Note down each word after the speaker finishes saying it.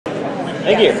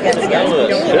Thank you.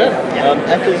 Sure.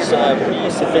 Echo's a pretty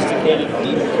sophisticated,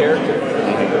 deep character.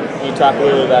 Can you talk a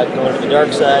little about going to the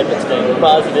dark side, but staying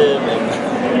positive,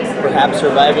 and perhaps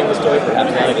surviving the story,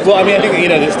 perhaps not? Well, I mean, I think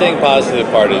the staying positive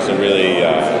part is a really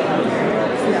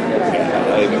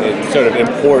it's sort of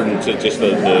important to just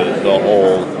the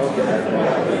whole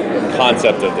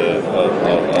concept of the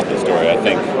story. I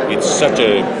think it's such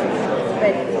a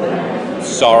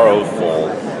sorrowful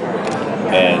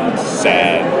and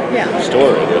sad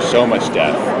story. There's so much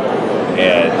death,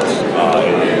 and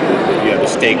the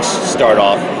stakes start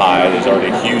off high. There's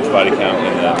already a huge body count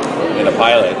in the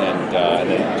pilot, and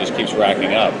then it just keeps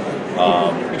racking up.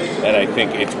 And I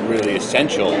think it's really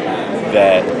essential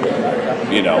that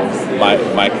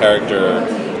my character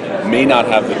may not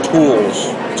have the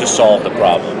tools to solve the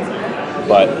problem,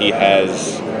 but he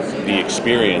has the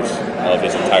experience of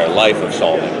his entire life of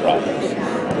solving problems,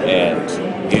 and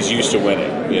he's used to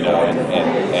winning,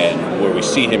 and where we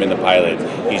see him in the pilot,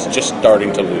 he's just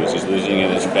starting to lose. He's losing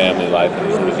in his family life, and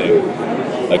he's losing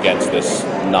against this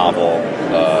novel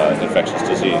infectious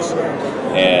disease,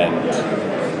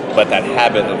 but that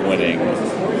habit of winning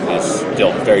is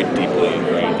still very deeply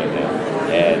ingrained in him,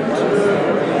 and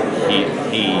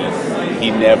he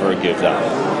never gives up.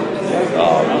 I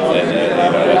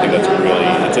think that's really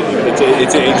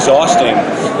it's exhausting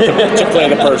to play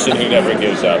the person who never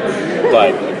gives up,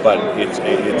 but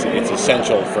it's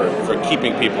essential for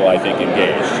keeping people, I think,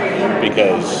 engaged,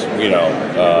 because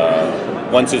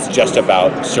once it's just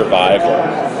about survival,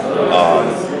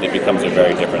 it becomes a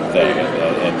very different thing,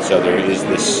 and so there is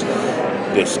this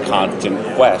constant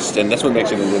quest, and that's what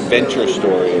makes it an adventure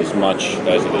story as much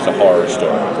as it is a horror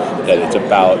story. That it's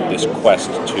about this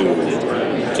quest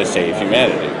to save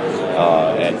humanity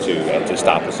and to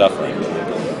stop the suffering.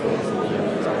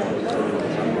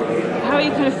 How are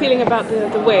you kind of feeling about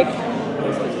the wig?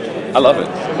 I love it.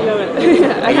 You love it.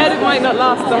 I heard it might not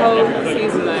last the whole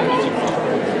season though.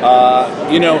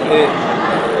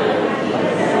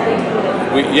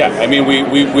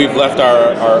 We've left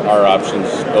our options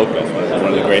open. And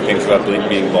one of the great things about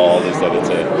being bald is that it's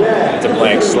a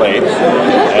blank slate,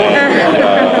 and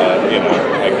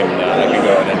I can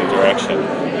go in any direction.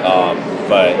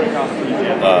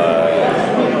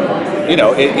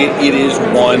 It is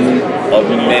one of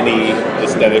many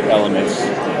aesthetic elements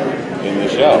in the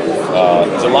show.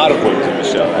 There's a lot of wigs in the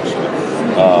show, actually.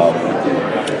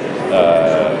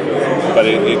 But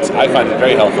I find it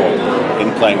very helpful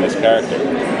in playing this character,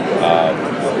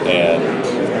 and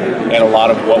a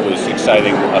lot of what was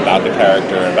exciting about the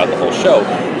character and about the whole show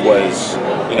was,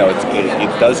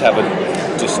 it does have a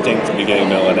distinct beginning,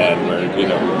 middle, and end. Where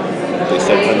they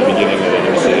said from the beginning that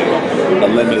it was a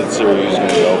limited series, going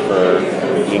to go for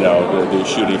they're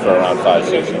shooting for around 5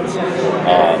 seasons,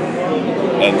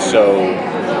 and so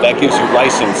that gives you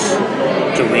license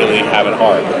to really have an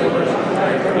arc,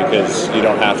 because you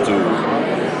don't have to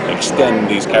extend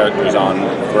these characters on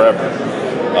forever.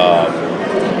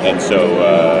 And so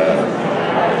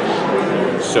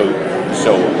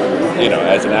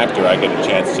as an actor, I get a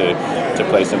chance to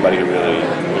play somebody who really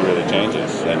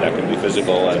changes, and that can be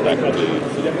physical, and that can be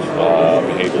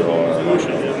behavioral or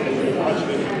emotional.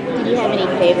 Did you have any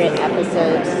favorite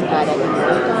episodes that you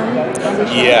worked on?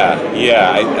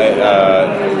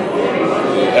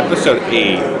 Episode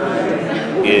 8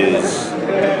 is,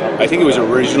 I think it was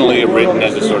originally written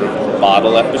as a sort of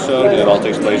bottle episode. It all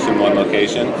takes place in one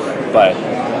location, but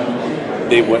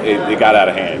they got out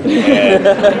of hand. And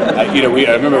I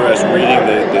remember us reading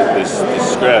this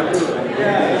script,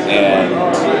 and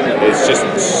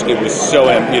it was so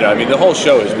the whole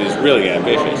show is really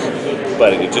ambitious,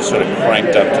 but it just sort of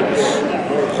cranked up to this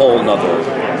whole nother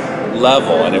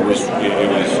level, and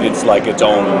it's like its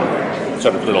own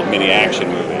sort of little mini action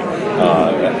movie.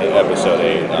 Episode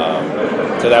 8.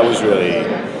 So that was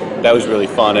really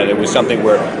fun, and it was something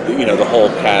where the whole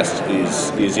cast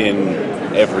is in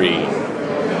every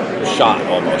shot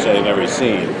almost, in every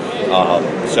scene.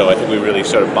 So I think we really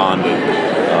sort of bonded.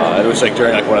 It was like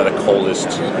during one of the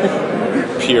coldest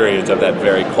periods of that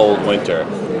very cold winter,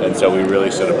 and so we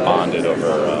really sort of bonded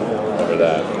over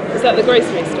that. Is that the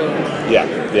grocery store? Yeah.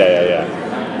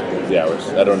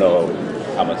 I don't know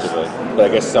how much of it, but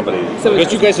I guess somebody.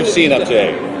 Because you guys have seen up to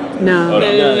 8. No. Oh, No.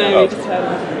 Oh. We just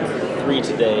had 3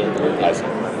 today. I see.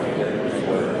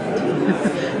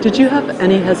 Did you have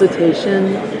any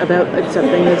hesitation about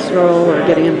accepting this role or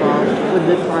getting involved with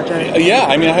the project? Yeah,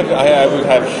 I would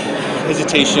have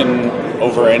hesitation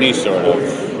over any sort of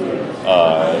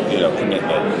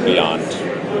commitment beyond.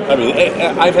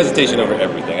 I have hesitation over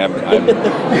everything.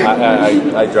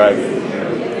 I drive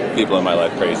people in my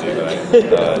life crazy when I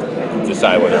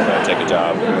decide whether I'm going to take a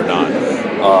job or not.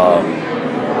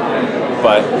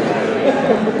 but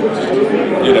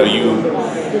you know, you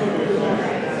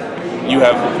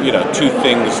have, you know, two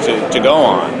things to go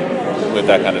on with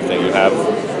that kind of thing. You have,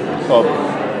 well,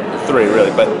 three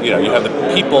really, but you know, you have the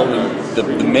people. The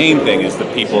main thing is the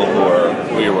people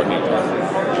who you're working with,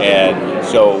 and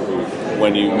so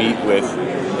when you meet with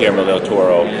Guillermo del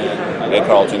Toro and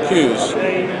Carlton Cuse,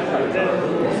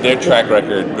 their track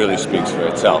record really speaks for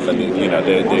itself, and you know,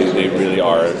 they really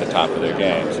are at the top of their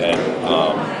games, and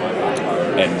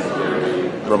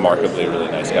remarkably really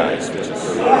nice guys, which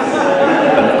is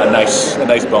a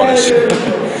nice bonus.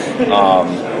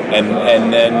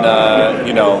 And then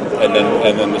you know, and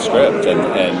then the script,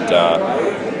 and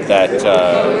that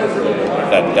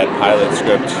pilot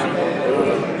script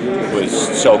was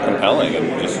so compelling,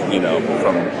 and just, you know,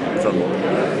 from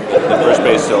the first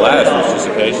page to the last was just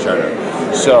a page turner.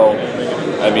 So,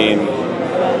 I mean,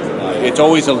 it's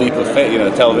always a leap of faith, you know,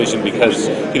 television, because,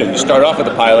 you know, you start off with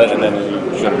a pilot and then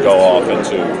you sort of go off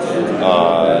into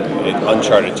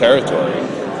uncharted territory.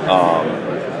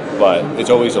 But it's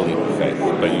always a leap of faith.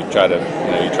 But you try to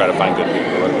find good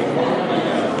people to work with.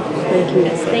 Thank you.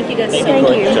 Yes, thank you guys. Thank so you, much.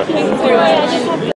 Corey. Thank you very much.